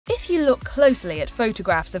If you look closely at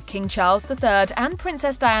photographs of King Charles III and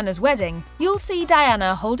Princess Diana's wedding, you'll see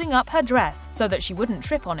Diana holding up her dress so that she wouldn't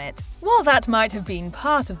trip on it. While that might have been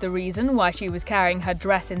part of the reason why she was carrying her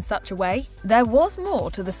dress in such a way, there was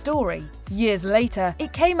more to the story. Years later,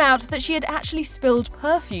 it came out that she had actually spilled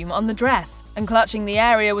perfume on the dress, and clutching the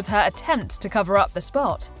area was her attempt to cover up the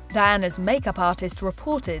spot. Diana's makeup artist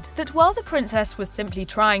reported that while the princess was simply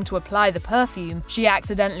trying to apply the perfume, she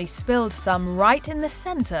accidentally spilled some right in the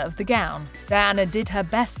center of the gown. Diana did her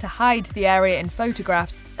best to hide the area in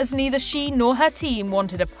photographs, as neither she nor her team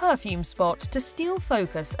wanted a perfume spot to steal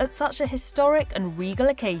focus at such a historic and regal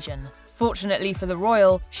occasion. Fortunately for the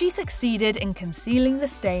royal, she succeeded in concealing the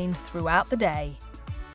stain throughout the day.